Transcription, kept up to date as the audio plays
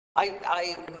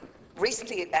I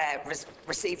recently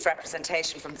received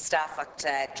representation from the staff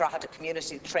at Drogheda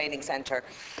Community Training Centre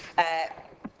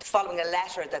following a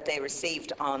letter that they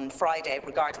received on Friday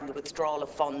regarding the withdrawal of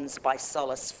funds by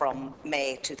Solace from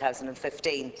May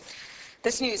 2015.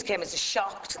 This news came as a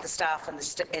shock to the staff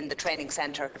in the training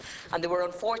centre, and they were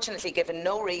unfortunately given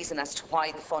no reason as to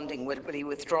why the funding will be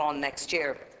withdrawn next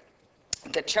year.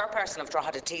 The chairperson of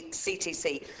Drogheda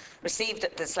CTC received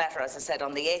this letter, as I said,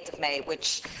 on the 8th of May,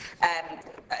 which,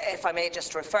 if I may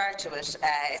just refer to it,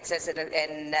 it says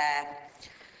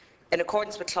in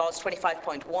accordance with clause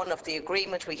 25.1 of the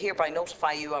agreement, we hereby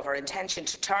notify you of our intention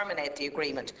to terminate the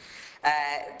agreement.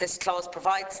 This clause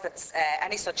provides that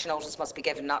any such notice must be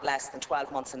given not less than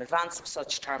 12 months in advance of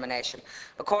such termination.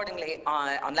 Accordingly,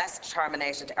 unless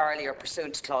terminated earlier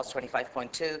pursuant to clause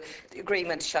 25.2, the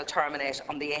agreement shall terminate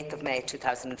on the 8th of May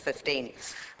 2015.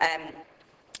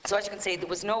 So as you can see, there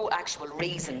was no actual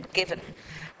reason given.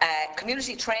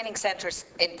 Community training centres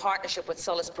in partnership with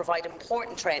Solace provide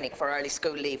important training for early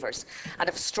school leavers and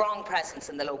have a strong presence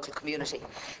in the local community.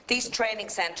 These training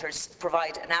centres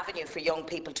provide an avenue for young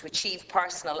people to achieve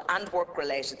personal and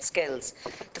work-related skills.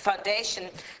 The foundation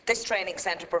this training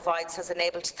centre provides has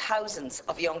enabled thousands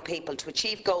of young people to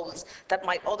achieve goals that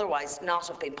might otherwise not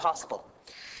have been possible.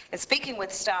 In speaking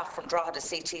with staff from Drogheda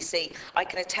CTC, I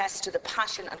can attest to the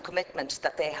passion and commitment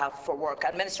that they have for work.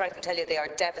 And Minister, I can tell you they are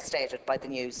devastated by the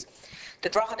news. The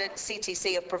Drogheda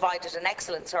CTC have provided an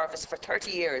excellent service for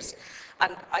 30 years,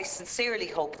 and I sincerely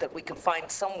hope that we can find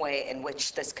some way in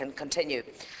which this can continue.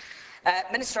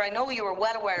 Minister, I know you are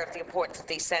well aware of the importance of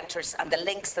these centres and the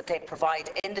links that they provide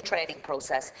in the training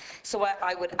process, so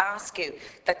I would ask you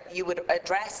that you would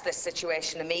address this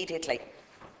situation immediately,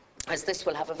 as this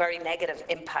will have a very negative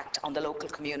impact on the local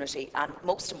community and,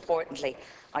 most importantly,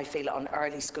 I feel, on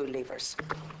early school leavers.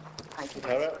 Thank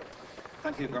you.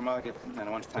 Thank you, Gormaget, and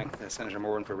I want to thank Senator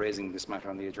Moran for raising this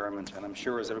matter on the adjournment. And I'm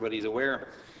sure, as everybody is aware,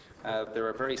 there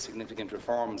are very significant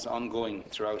reforms ongoing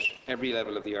throughout every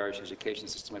level of the Irish education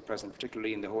system at present,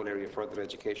 particularly in the whole area of further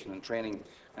education and training,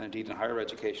 and indeed in higher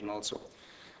education also.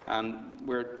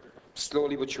 We're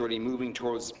slowly but surely moving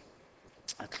towards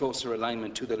a closer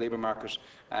alignment to the labour market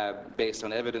based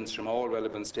on evidence from all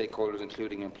relevant stakeholders,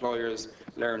 including employers,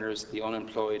 learners, the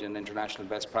unemployed and international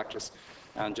best practice.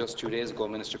 And just 2 days ago,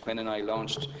 Minister Quinn and I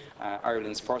launched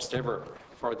Ireland's first ever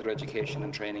further education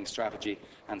and training strategy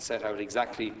and set out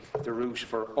exactly the route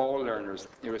for all learners,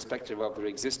 irrespective of their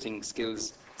existing skill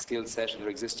set and their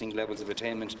existing levels of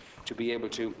attainment, to be able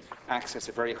to access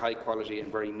a very high quality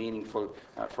and very meaningful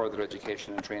further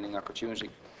education and training opportunity.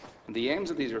 And the aims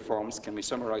of these reforms can be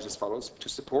summarised as follows: to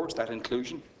support that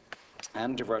inclusion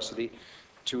and diversity,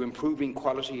 to improving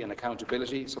quality and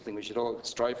accountability, something we should all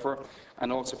strive for,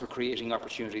 and also for creating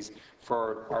opportunities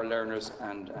for our learners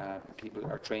and people,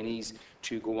 our trainees,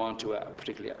 to go on to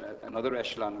particularly another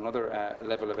echelon, another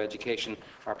level of education,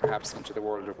 or perhaps into the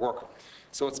world of work.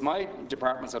 So it's my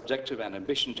department's objective and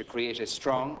ambition to create a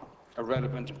strong, a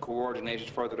relevant and coordinated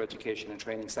further education and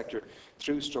training sector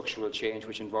through structural change,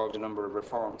 which involved a number of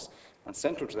reforms. And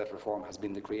central to that reform has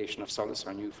been the creation of Solace,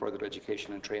 our new further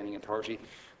education and training authority,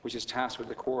 which is tasked with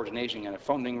the coordinating and a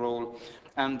funding role,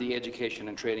 and the education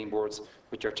and training boards,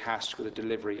 which are tasked with the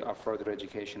delivery of further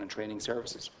education and training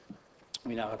services.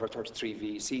 We now have our 33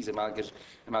 VECs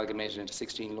amalgamated into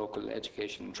 16 local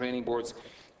education and training boards,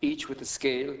 each with the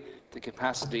scale, the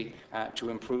capacity to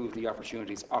improve the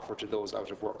opportunities offered to those out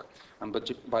of work. And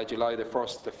by July the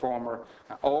 1st,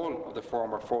 all of the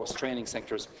former forced training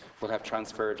sectors will have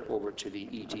transferred over to the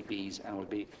ETBs, and will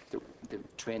be the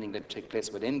training that takes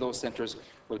place within those centres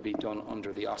will be done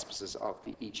under the auspices of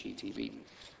each ETB.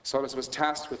 Solace was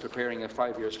tasked with preparing a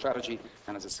 5-year strategy,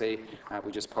 and as I say,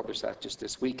 we just published that just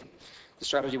this week. The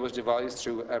strategy was devised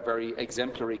through a very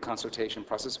exemplary consultation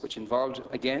process, which involved,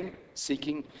 again,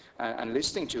 seeking and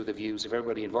listening to the views of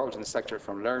everybody involved in the sector,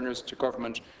 from learners to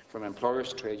government, from employers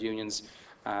to trade unions,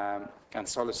 and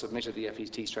Solace submitted the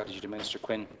FET strategy to Minister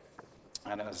Quinn,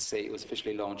 and as I say, it was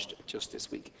officially launched just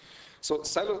this week. So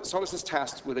Solace is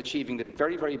tasked with achieving the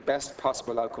very, very best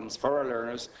possible outcomes for our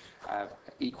learners,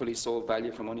 equally so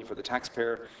value for money for the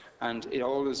taxpayer, and it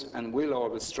always and will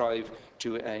always strive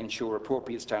to ensure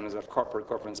appropriate standards of corporate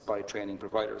governance by training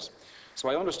providers. So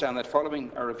I understand that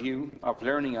following a review of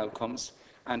learning outcomes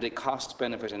and a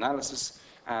cost-benefit analysis,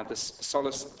 the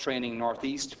Solace Training North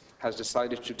East has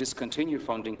decided to discontinue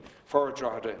funding for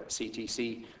Drogheda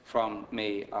CTC from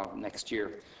May of next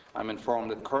year. I'm informed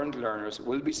that current learners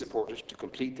will be supported to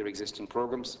complete their existing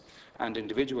programmes, and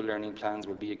individual learning plans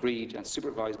will be agreed and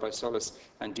supervised by Solace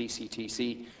and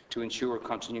DCTC to ensure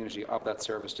continuity of that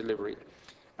service delivery.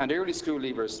 And early school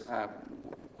leavers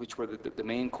which were the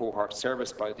main cohort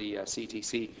serviced by the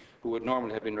CTC, who would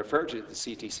normally have been referred to the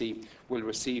CTC, will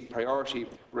receive priority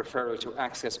referral to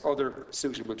access other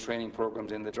suitable training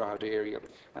programmes in the Drogheda area.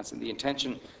 And so the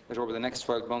intention that over the next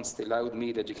 12 months, the Louth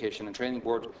Meath Education and Training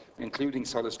Board, including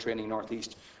Solace Training North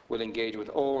East, will engage with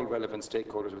all relevant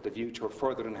stakeholders with a view to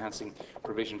further enhancing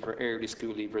provision for early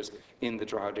school leavers in the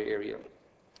Drogheda area.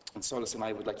 And Solace and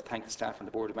I would like to thank the staff and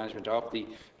the Board of Management of the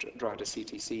Drogheda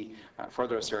CTC for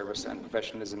their service and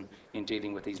professionalism in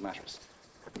dealing with these matters.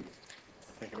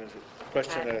 Thank you, Minister.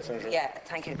 Question, Senator. Yeah,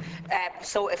 thank you.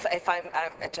 So if I'm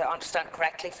to understand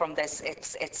correctly from this,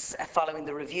 it's following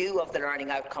the review of the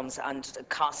learning outcomes and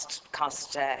cost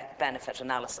benefit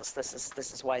analysis.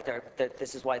 This is why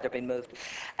they're being moved.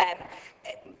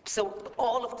 So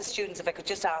all of the students, if I could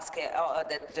just ask that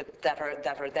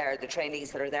are there, the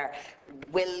trainees that are there,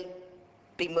 will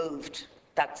be moved.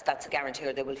 That's a guarantee,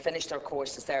 or they will finish their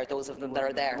courses there, those of them that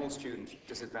are there. No student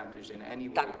disadvantaged in any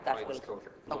way by this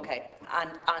closure. Okay,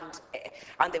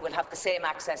 and they will have the same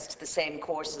access to the same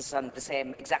courses and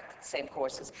the exact same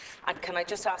courses. And can I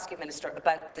just ask you, Minister,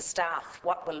 about the staff?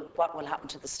 What will happen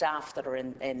to the staff that are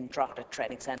in Drogheda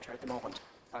Training Centre at the moment?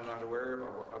 I'm not aware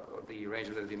of the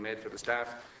arrangement that has been made for the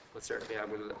staff, but certainly I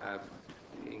will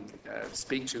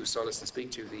speak to Solace and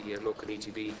speak to the local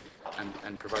ETB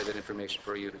and provide that information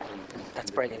for you.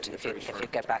 That's brilliant, if you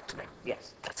get back to me.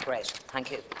 Yes, that's great. Thank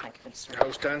you. Thank you, Minister. The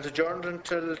House stands adjourned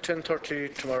until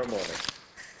 10:30 tomorrow morning.